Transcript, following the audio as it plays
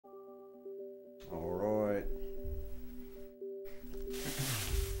Alright.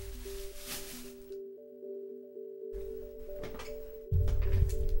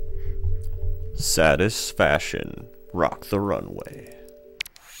 Satisfashion. Rock the runway.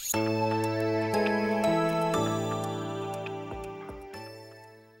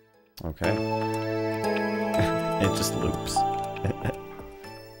 Okay. It just loops.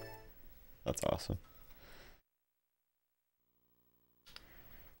 That's awesome.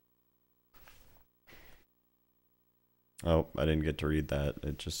 Oh, I didn't get to read that.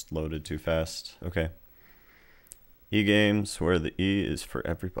 It just loaded too fast. Okay. E-games, where the E is for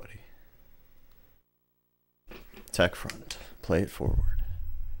everybody. Tech front. Play it forward.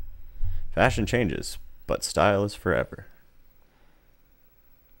 Fashion changes, but style is forever.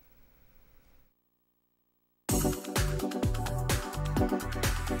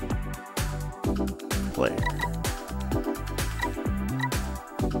 Play.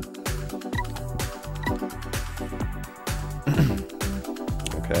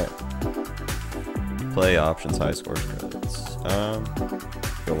 Okay. Play options, high scores, credits.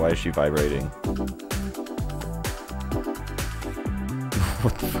 Yo, why is she vibrating?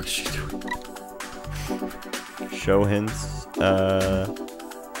 What the fuck is she doing? Show hints?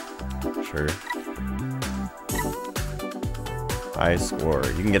 Sure. High score.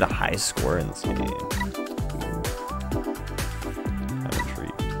 You can get a high score in this game. I'm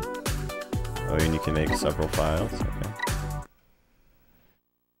intrigued. Oh, and you can make several files? Okay.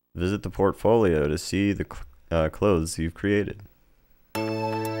 Visit the portfolio to see the clothes you've created.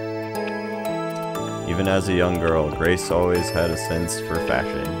 Even as a young girl, Grace always had a sense for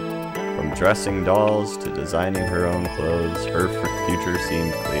fashion. From dressing dolls to designing her own clothes, her future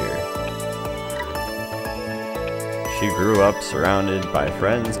seemed clear. She grew up surrounded by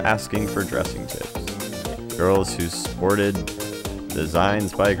friends asking for dressing tips. Girls who sported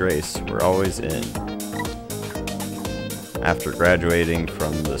designs by Grace were always in. After graduating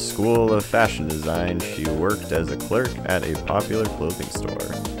from the School of Fashion Design, she worked as a clerk at a popular clothing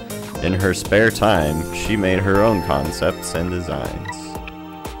store. In her spare time, she made her own concepts and designs.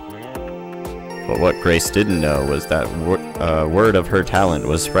 But what Grace didn't know was that word of her talent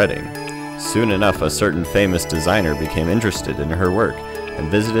was spreading. Soon enough, a certain famous designer became interested in her work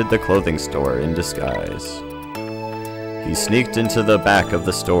and visited the clothing store in disguise. He sneaked into the back of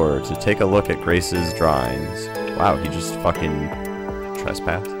the store to take a look at Grace's drawings. Wow, he just fucking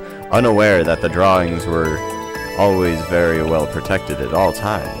trespassed. Unaware that the drawings were always very well protected at all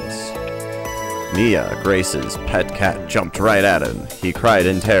times. Mia, Grace's pet cat, jumped right at him. He cried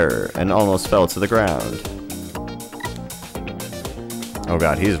in terror and almost fell to the ground. Oh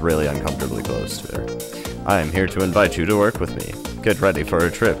god, he's really uncomfortably close to her. I am here to invite you to work with me. Get ready for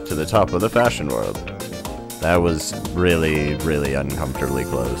a trip to the top of the fashion world. That was really, really uncomfortably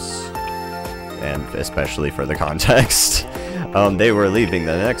close. And especially for the context. They were leaving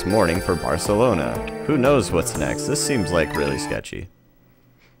the next morning for Barcelona. Who knows what's next? This seems like really sketchy.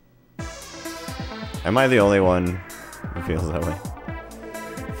 Am I the only one who feels that way?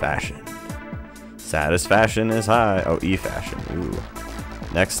 Fashion. Satisfashion is high. Oh, e-fashion. Ooh.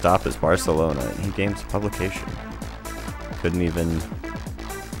 Next stop is Barcelona. E-games publication. Couldn't even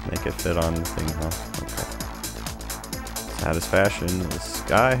make it fit on the thing, huh? Okay. Satisfashion is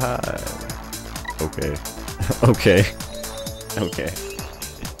sky high. Okay. Okay. Okay.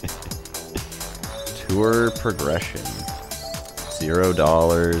 Tour progression.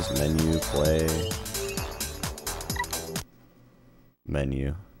 $0. Menu play.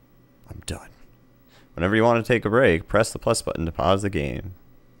 Menu. I'm done. Whenever you want to take a break, press the plus button to pause the game.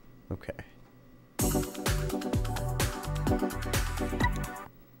 Okay.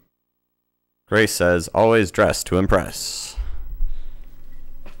 Grace says, always dress to impress.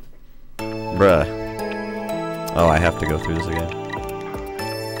 Bruh. Oh, I have to go through this again.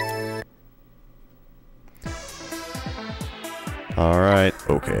 Alright,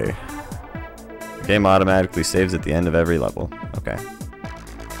 okay. The game automatically saves at the end of every level. Okay.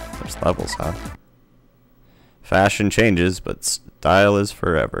 There's levels, huh? Fashion changes, but style is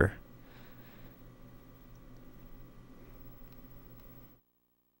forever.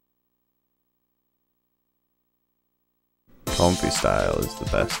 Comfy style is the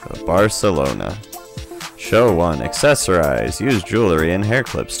best though. Barcelona. Show 1. Accessorize. Use jewelry and hair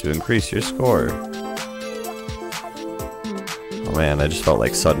clips to increase your score. Oh man, I just felt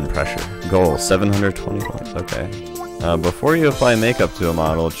like sudden pressure. Goal, 720 points. Okay. Before you apply makeup to a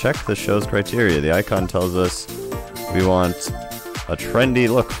model, check the show's criteria. The icon tells us we want a trendy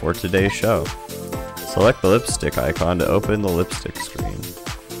look for today's show. Select the lipstick icon to open the lipstick screen.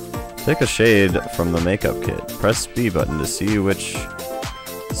 Pick a shade from the makeup kit. Press B button to see which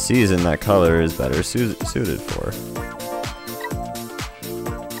season that color is better suited for.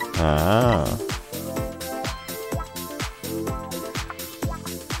 Ah.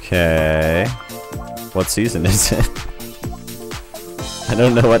 Okay. What season is it? I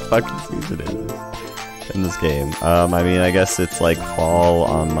don't know what fucking season it is in this game. I mean, I guess it's like fall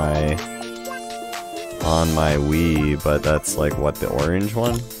on my Wii, but that's like what, the orange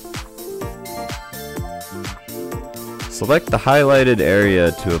one? Select the highlighted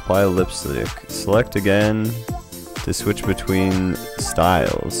area to apply lipstick. Select again to switch between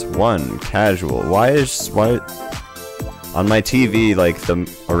styles. 1. Casual. Why on my TV, like the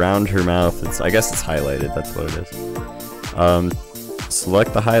around her mouth, I guess it's highlighted, that's what it is.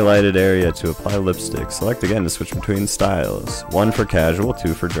 Select the highlighted area to apply lipstick. Select again to switch between styles. 1 for casual,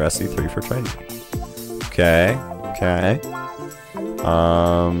 2 for dressy, 3 for trendy. Okay, okay.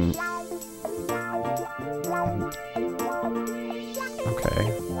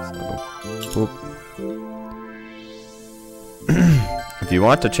 Okay, so, boop. If you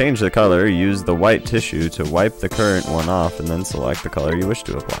want to change the color, use the white tissue to wipe the current one off and then select the color you wish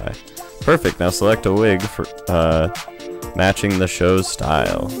to apply. Perfect, now select a wig for matching the show's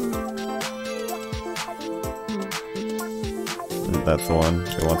style. That's the one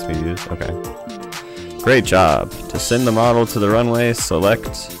it wants me to use? Okay. Great job. To send the model to the runway,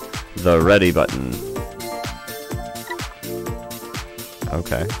 select the ready button.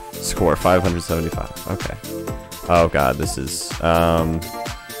 Okay. Score 575. Okay. Oh god, this is,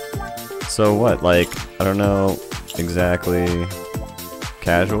 so what, like, I don't know exactly,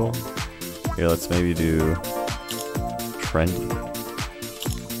 casual? Here, let's maybe do trendy,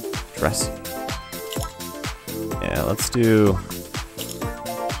 dressy. Yeah, let's do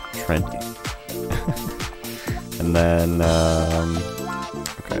trendy. And then,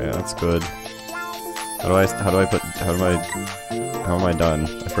 okay, that's good. How am I done?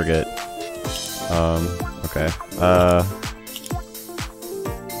 I forget. Okay.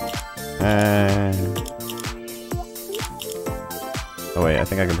 Oh wait, I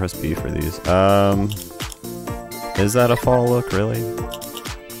think I can press B for these. Is that a fall look, really?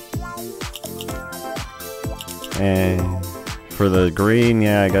 For the green,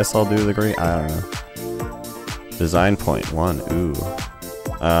 yeah, I guess I'll do the green. I don't know. Design point 1, ooh.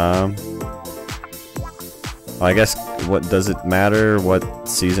 Well, I guess, what, does it matter what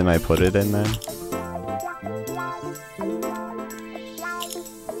season I put it in then?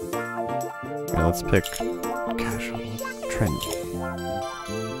 Yeah, let's pick casual, trendy.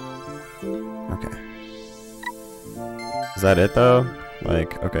 Okay. Is that it though?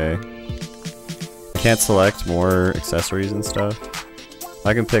 Like, okay. I can't select more accessories and stuff.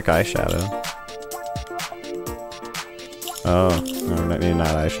 I can pick eyeshadow. Oh, or maybe not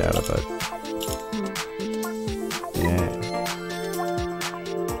eyeshadow, but yeah.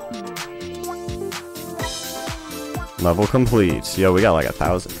 Level complete. Yo, we got like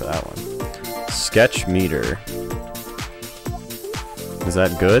 1,000 for that one. Sketch meter. Is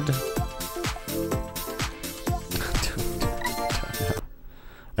that good?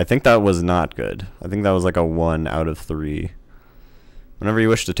 I think that was not good. I think that was like a 1 out of 3. Whenever you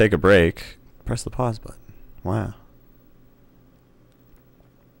wish to take a break, press the pause button. Wow.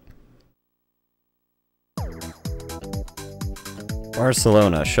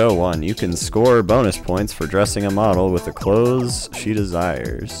 Barcelona, show 1. You can score bonus points for dressing a model with the clothes she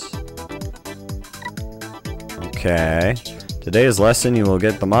desires. Okay. Today's lesson, you will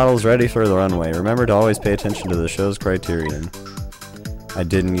get the models ready for the runway. Remember to always pay attention to the show's criterion. I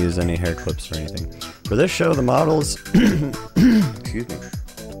didn't use any hair clips or anything. For this show, the models excuse me,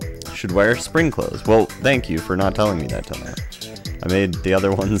 should wear spring clothes. Well, thank you for not telling me that till now. I made the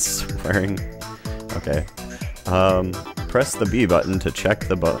other ones wearing... Okay. Press the B button to check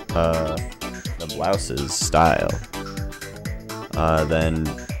the blouse's style. Then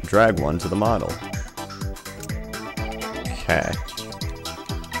drag one to the model. Okay.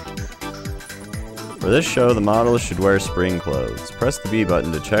 For this show, the model should wear spring clothes. Press the B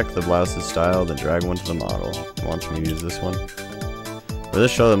button to check the blouse's style, then drag one to the model. Want me to use this one? For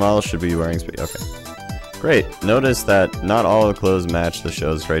this show, the model should be wearing spring... Okay. Great. Notice that not all the clothes match the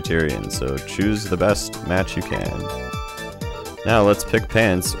show's criterion, so choose the best match you can. Now let's pick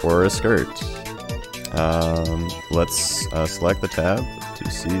pants or a skirt. Let's select the tab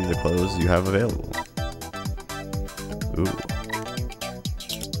to see the clothes you have available. Ooh.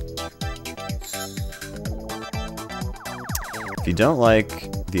 If you don't like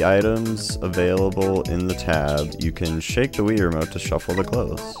the items available in the tab, you can shake the Wii remote to shuffle the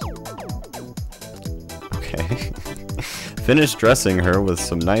clothes. Okay. Finish dressing her with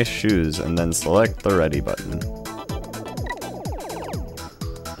some nice shoes and then select the ready button.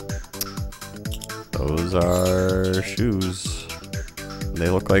 Those are shoes. They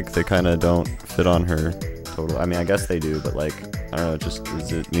look like they kind of don't fit on her total. I mean, I guess they do, but like, I don't know, just,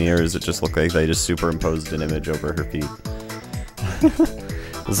 is it me or does it just look like they just superimposed an image over her feet?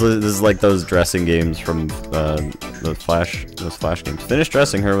 This is like those dressing games from those flash games. Finish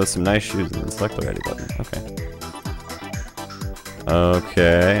dressing her with some nice shoes and then select the ready button.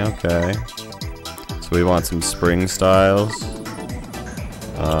 Okay. Okay. So we want some spring styles.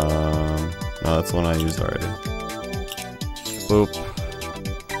 No, that's the one I used already. Boop.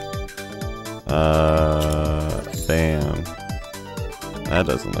 Bam. That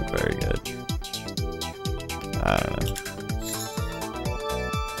doesn't look very good. I don't know.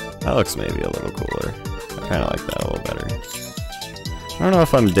 That looks maybe a little cooler. I kind of like that a little better. I don't know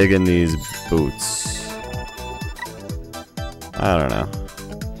if I'm digging these boots. I don't know.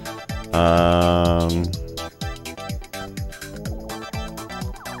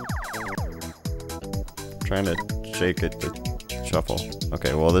 Trying to shake it to shuffle.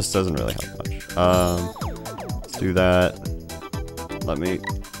 Okay, well this doesn't really help much. Let's do that. Let me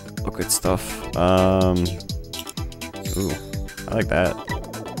look at stuff. Ooh, I like that.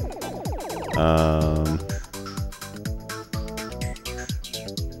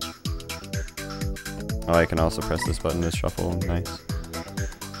 Oh, I can also press this button to shuffle. Nice.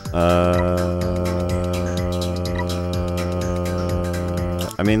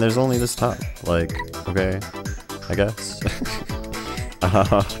 I mean, there's only this top. Like, okay, I guess.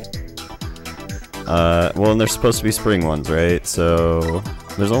 Well, and they're supposed to be spring ones, right? So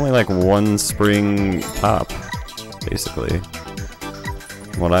there's only like one spring top, basically.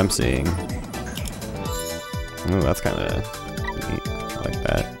 What I'm seeing. Ooh, that's kind of neat. I like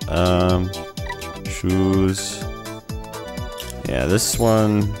that. Shoes. Yeah, this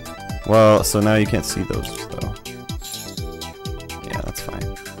one. Well, so now you can't see those though. Yeah, that's fine.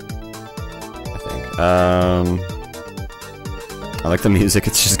 I think. I like the music.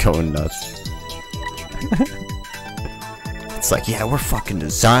 It's just going nuts. It's like, yeah, we're fucking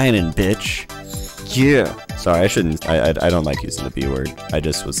designing, bitch. Yeah. Sorry, I shouldn't. I don't like using the B word. I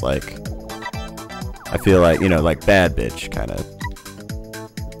just was like, I feel like, you know, like bad bitch kind of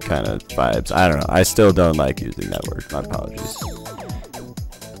vibes. I don't know. I still don't like using that word. My apologies.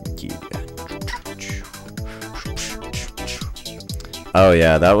 Yeah. Oh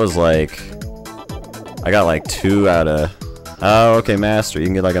yeah, that was like, I got like 2 out of. Oh, okay, master. You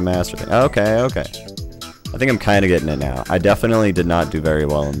can get like a master thing. Okay, okay. I think I'm kind of getting it now. I definitely did not do very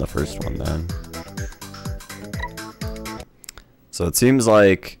well in the first one then. So it seems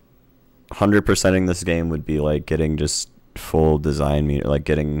like 100%ing this game would be like getting just full design meter, like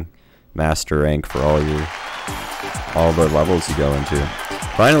getting master rank for all the levels you go into.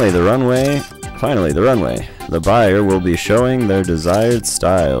 Finally, the runway. The buyer will be showing their desired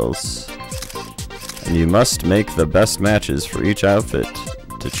styles. And you must make the best matches for each outfit.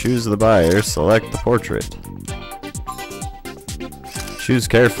 To choose the buyer, select the portrait. Choose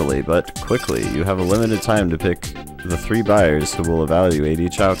carefully, but quickly. You have a limited time to pick the 3 buyers who will evaluate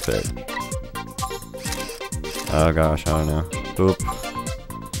each outfit. Oh gosh, I don't know. Boop.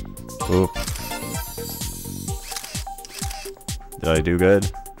 Boop. Did I do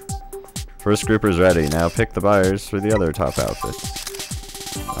good? First grouper's ready. Now pick the buyers for the other top outfits.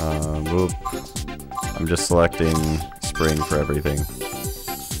 Boop. I'm just selecting spring for everything.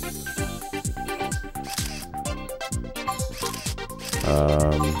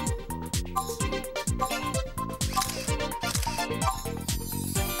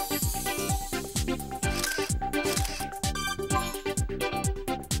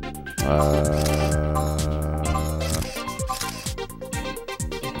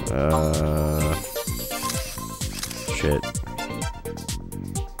 Shit.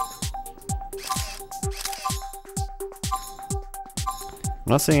 I'm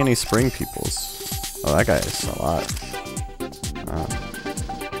not seeing any spring peoples. Oh, that guy is a lot.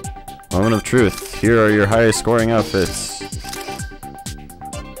 Moment of truth. Here are your highest scoring outfits.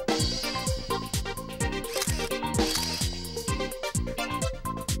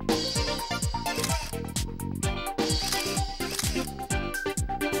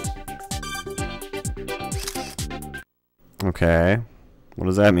 Okay. What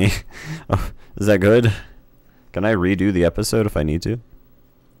does that mean? Oh, is that good? Can I redo the episode if I need to?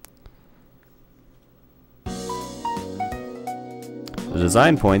 The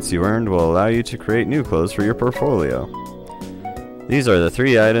design points you earned will allow you to create new clothes for your portfolio. These are the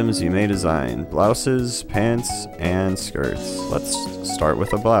 3 items you may design: blouses, pants, and skirts. Let's start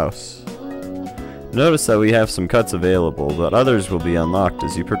with a blouse. Notice that we have some cuts available, but others will be unlocked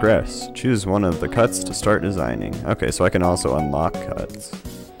as you progress. Choose one of the cuts to start designing. Okay, so I can also unlock cuts.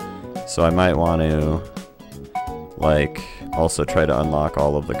 So I might want to, like, also try to unlock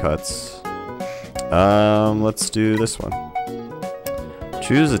all of the cuts. Let's do this one.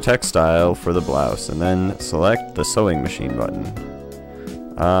 Choose a textile for the blouse, and then select the sewing machine button.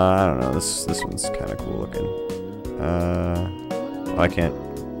 I don't know, this one's kind of cool looking. I can't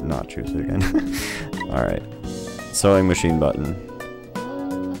not choose it again. Alright. Sewing machine button.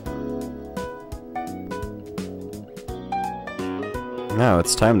 Now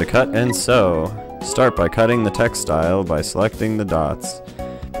it's time to cut and sew. Start by cutting the textile by selecting the dots.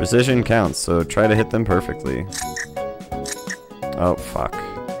 Precision counts, so try to hit them perfectly. Oh, fuck.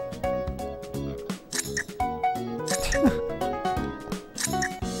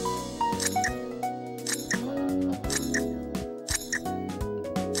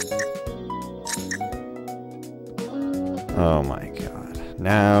 Oh my god.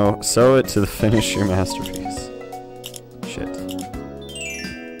 Now, sew it to finish your masterpiece. Shit.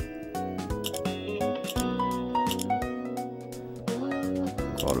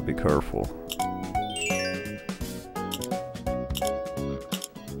 Gotta be careful.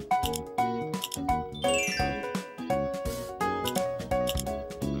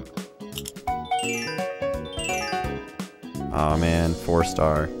 Aw man,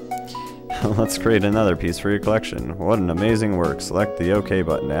 4-star. Let's create another piece for your collection. What an amazing work. Select the OK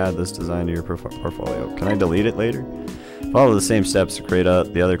button to add this design to your portfolio. Can I delete it later? Follow the same steps to create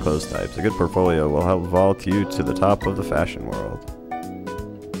the other clothes types. A good portfolio will help vault you to the top of the fashion world.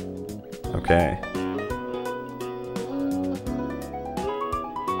 Okay.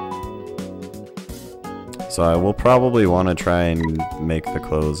 So I will probably want to try and make the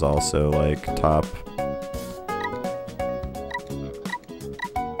clothes also like top,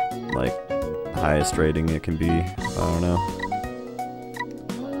 like highest rating it can be. I don't know.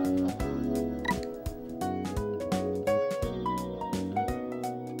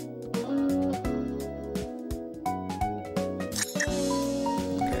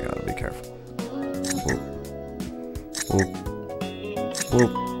 Okay, gotta be careful. Whoop.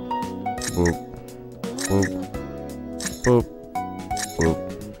 Whoop. Whoop. Whoop. Whoop. Whoop. Whoop.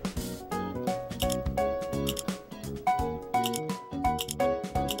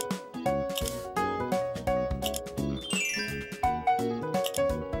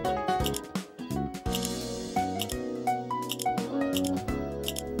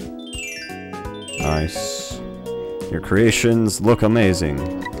 Nice. Your creations look amazing.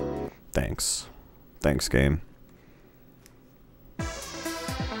 Thanks. Thanks, game.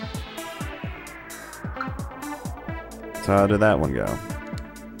 So how did that one go?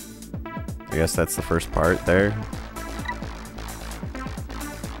 I guess that's the first part there.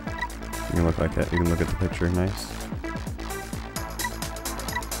 You can look like that. You can look at the picture. Nice.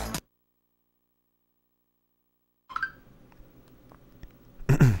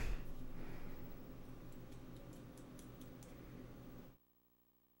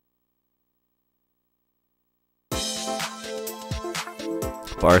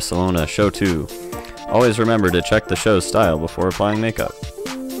 Barcelona, show 2. Always remember to check the show's style before applying makeup.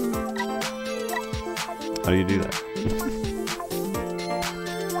 How do you do that?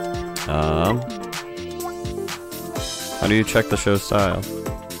 How do you check the show's style?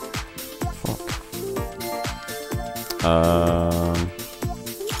 Fuck.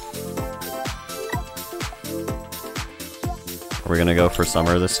 Are we gonna go for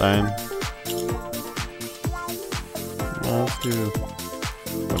summer this time? Well, let's do...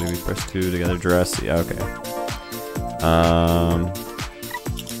 What do we press 2 together? Dress? Yeah, okay.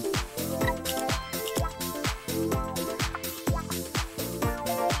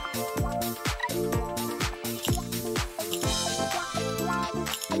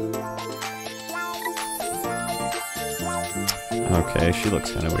 Okay, she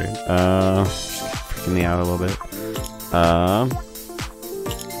looks kind of weird. She's freaking me out a little bit.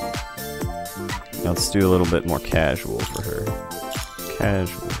 Let's do a little bit more casual for her.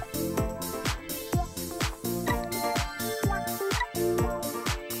 Casual.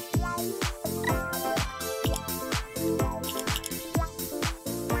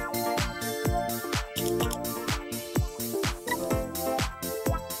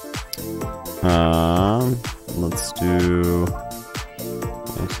 Let's do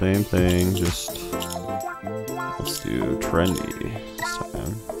the same thing, just let's do trendy this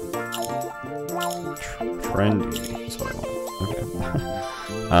time. Trendy is what I want. Okay.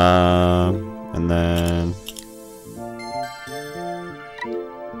 And then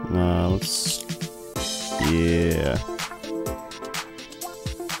let's, yeah.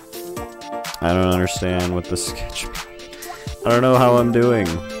 I don't understand what the sketch means. I don't know how I'm doing.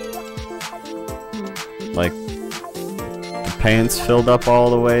 Like, the pants filled up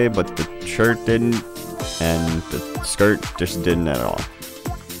all the way, but the shirt didn't, and the skirt just didn't at all.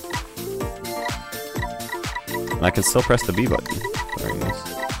 And I can still press the B button during this.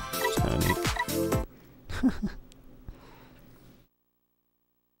 It's kind of neat.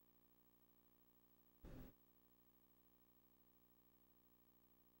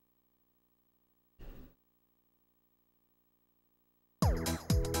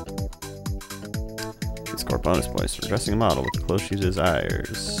 Score bonus points for dressing a model with the clothes she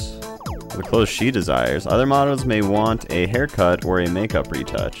desires. The clothes she desires. Other models may want a haircut or a makeup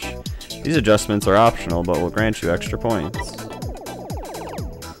retouch. These adjustments are optional, but will grant you extra points.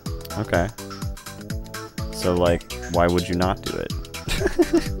 Okay. So, like, why would you not do it?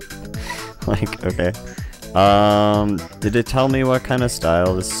 Like, okay. Did it tell me what kind of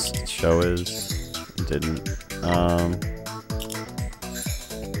style this show is? It didn't.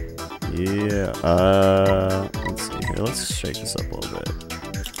 Yeah, let's see here. Let's shake this up a little bit.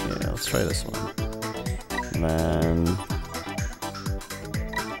 Yeah, let's try this one. And then...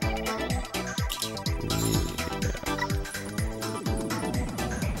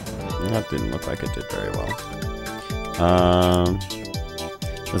 yeah. That didn't look like it did very well.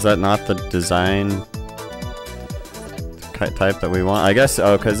 Is that not the design type that we want? I guess,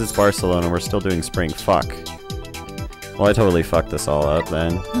 oh, because it's Barcelona, we're still doing spring. Fuck. Well, I totally fucked this all up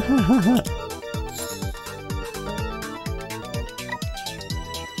then.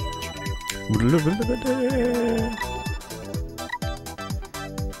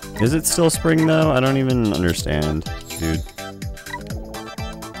 Is it still spring though? I don't even understand, dude.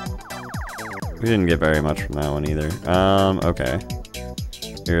 We didn't get very much from that one either. Okay.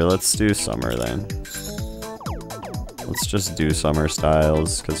 Here, let's do summer then. Let's just do summer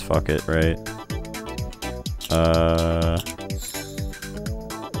styles, cause fuck it, right? Yeah.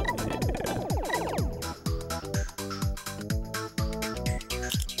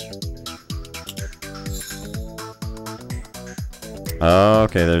 Oh,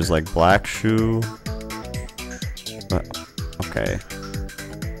 okay, there's like black shoe. Okay.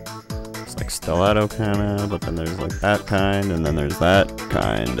 It's like stiletto kinda, but then there's like that kind, and then there's that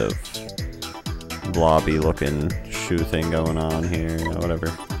kind of blobby looking shoe thing going on here, whatever.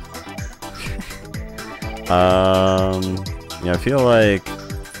 Yeah, I feel like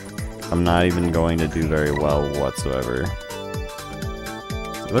I'm not even going to do very well whatsoever.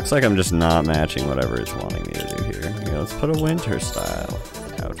 It looks like I'm just not matching whatever it's wanting me to do here. Yeah, let's put a winter style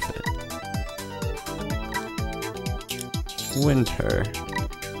outfit. Winter.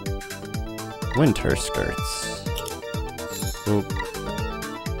 Winter skirts. Oop.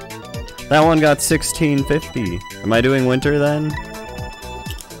 That one got 1650. Am I doing winter then?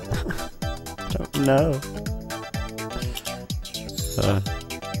 I don't know.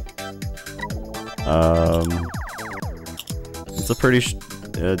 It's a pretty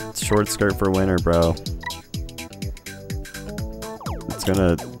short skirt for winter, bro.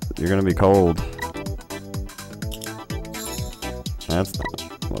 You're gonna be cold. That's not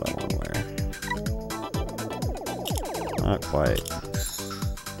what I want to wear. Not quite.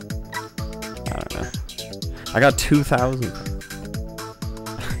 I don't know. I got 2,000.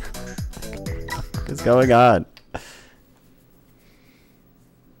 What is going on?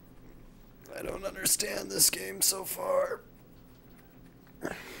 I don't understand this game so far.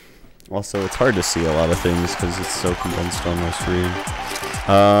 Also, it's hard to see a lot of things because it's so condensed on my screen.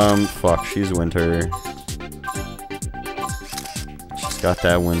 Fuck, she's winter. She's got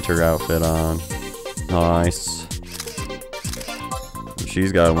that winter outfit on. Nice.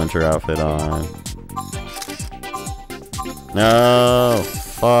 She's got a winter outfit on. No!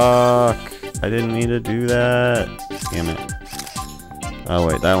 Fuck! I didn't mean to do that. Damn it. Oh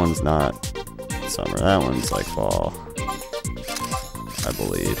wait, that one's not summer. That one's like fall. I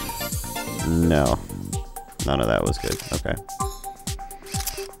believe. No. None of that was good. Okay.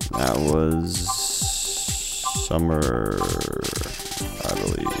 That was summer, I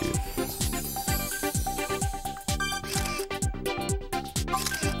believe.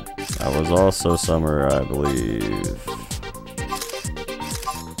 That was also summer, I believe.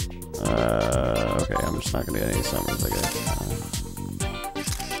 Okay, I'm just not gonna get any summers, I guess.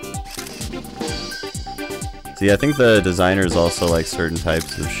 See, I think the designers also like certain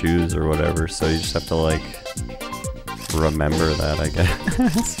types of shoes or whatever, so you just have to like remember that, I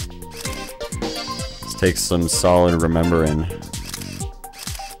guess. This takes some solid remembering.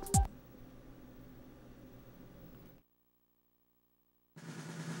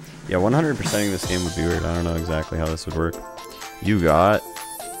 Yeah, 100%ing this game would be weird. I don't know exactly how this would work. You got...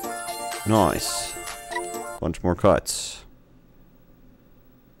 Nice. Bunch more cuts.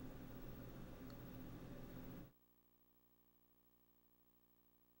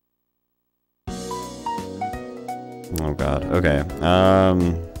 Oh god, okay.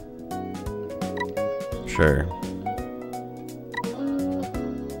 Sure.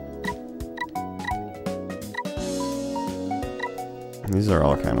 These are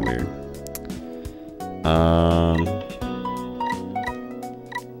all kind of weird.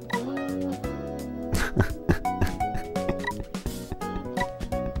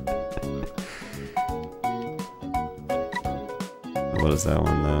 What is that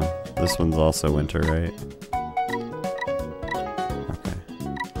one though? This one's also winter, right? Okay.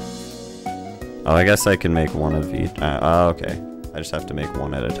 Oh, I guess I can make one of each. Oh, okay. I just have to make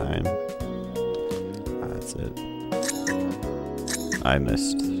one at a time. That's it. I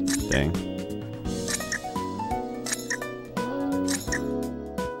missed. Dang.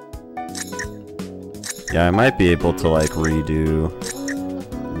 Yeah, I might be able to like redo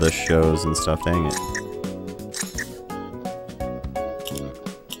the shows and stuff. Dang it.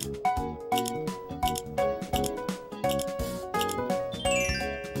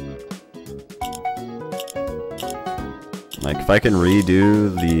 Like, if I can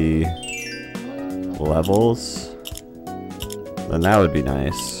redo the levels, then that would be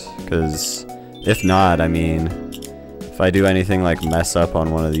nice. Because if not, I mean, if I do anything like mess up on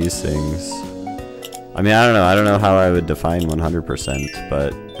one of these things, I mean, I don't know how I would define 100%,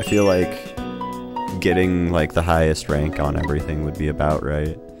 but I feel like getting like the highest rank on everything would be about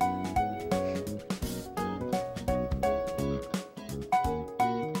right.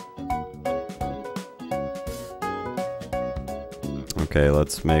 Okay,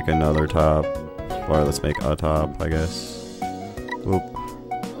 let's make another top, or let's make a top, I guess. Oop.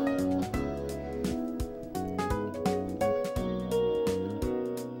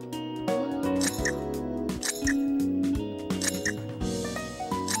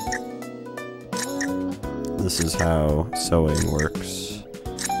 This is how sewing works,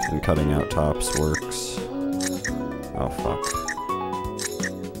 and cutting out tops works. Oh fuck.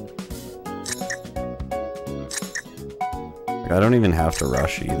 I don't even have to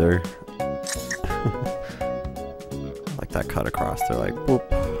rush either. Like that cut across, they're like, boop.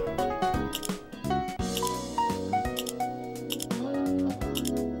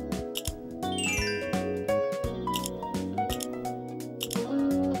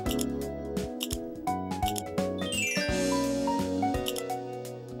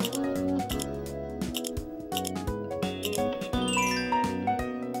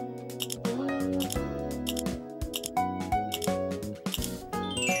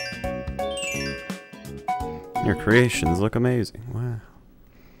 Your creations look amazing. Wow.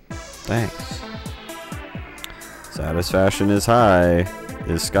 Thanks. Satisfashion is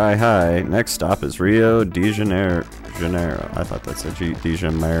sky high. Next stop is Rio de Janeiro. I thought that said de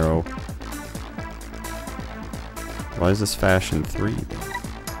Janeiro. Why is this fashion 3?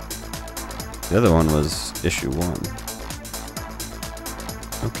 The other one was issue 1.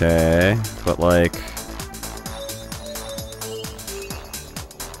 Okay, but like...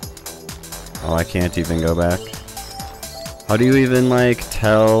 Oh, I can't even go back. How do you even, like,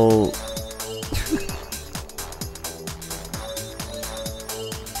 tell...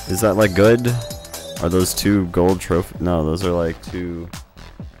 Is that, like, good? Are those 2 gold trophies? No, those are, like, 2...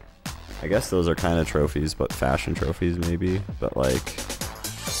 I guess those are kind of trophies, but fashion trophies, maybe. But, like...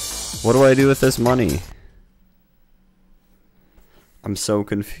 What do I do with this money? I'm so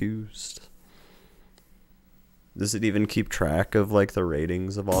confused. Does it even keep track of, like, the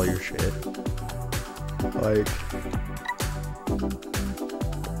ratings of all your shit? Like...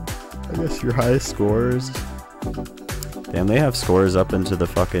 I guess your highest scores. Damn, they have scores up into the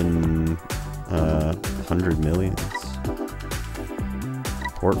fucking 100 millions.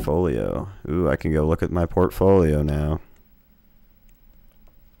 Portfolio. Ooh, I can go look at my portfolio now.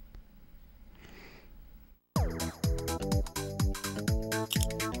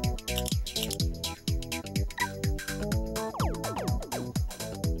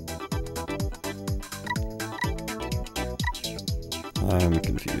 I'm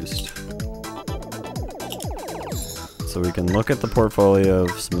confused. So we can look at the portfolio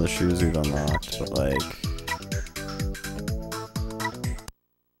of some of the shoes we've unlocked, but like...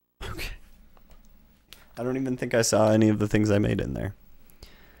 Okay. I don't even think I saw any of the things I made in there.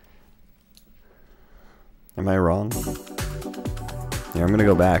 Am I wrong? Yeah, I'm gonna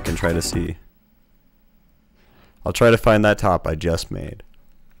go back and try to see. I'll try to find that top I just made.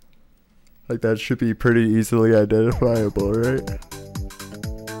 Like, that should be pretty easily identifiable, right?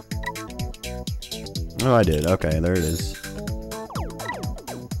 Oh, I did. Okay, there it is.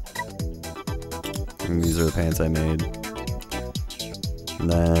 And these are the pants I made. And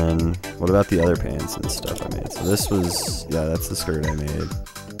then, what about the other pants and stuff I made? So this was, yeah, that's the skirt I made.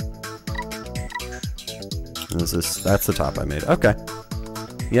 That's the top I made. Okay.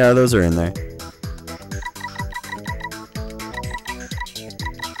 Yeah, those are in there.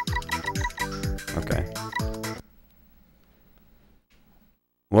 Okay.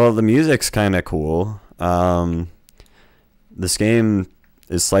 Well, the music's kind of cool. This game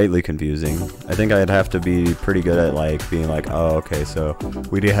is slightly confusing. I think I'd have to be pretty good at like being like, oh, okay, so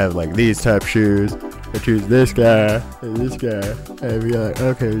we do have like these type shoes. I choose this guy and this guy, and be like,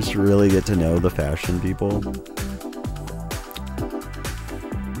 okay, just really get to know the fashion people,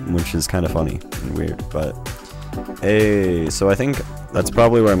 which is kind of funny and weird. But hey, so I think that's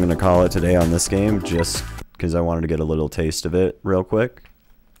probably where I'm gonna call it today on this game, just because I wanted to get a little taste of it real quick.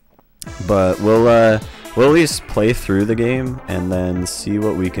 But we'll at least play through the game and then see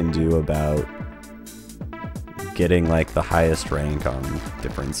what we can do about getting like the highest rank on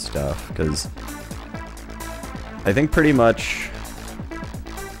different stuff, because I think pretty much...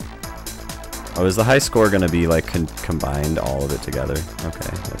 Oh, is the high score gonna be like combined all of it together?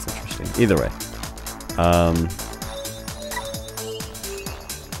 Okay, that's interesting. Either way.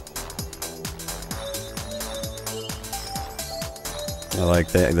 Like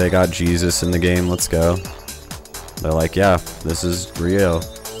they got Jesus in the game, let's go. They're like, yeah, this is Rio.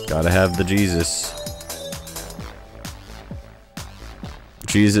 Gotta have the Jesus.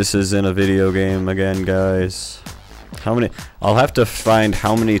 Jesus is in a video game again, guys. How many? I'll have to find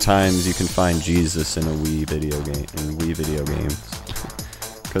how many times you can find Jesus in a Wii video game, in Wii video games.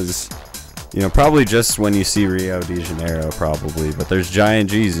 Because, you know, probably just when you see Rio de Janeiro, probably. But there's giant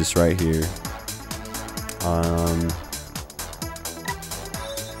Jesus right here.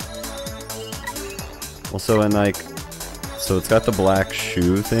 Also, in like, so it's got the black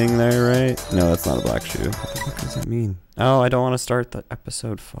shoe thing there, right? No, that's not a black shoe. What the fuck does that mean? Oh, I don't want to start the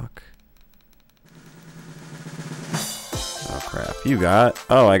episode. Fuck. Oh crap! You got?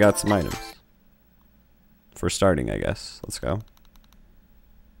 Oh, I got some items for starting, I guess. Let's go.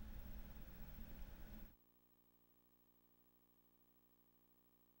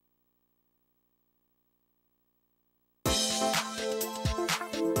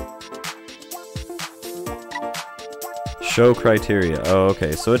 Show criteria. Oh,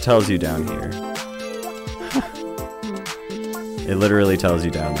 okay. So it tells you down here. It literally tells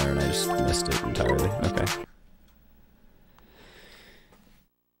you down there, and I just missed it entirely. Okay.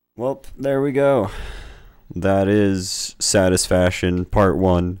 Well, there we go. That is Satisfashion Part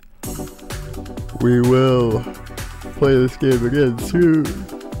 1. We will play this game again soon.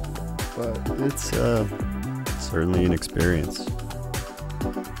 But it's certainly an experience.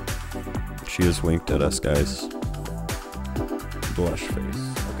 She just winked at us, guys. Blush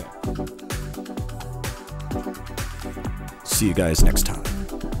face. Okay. See you guys next time.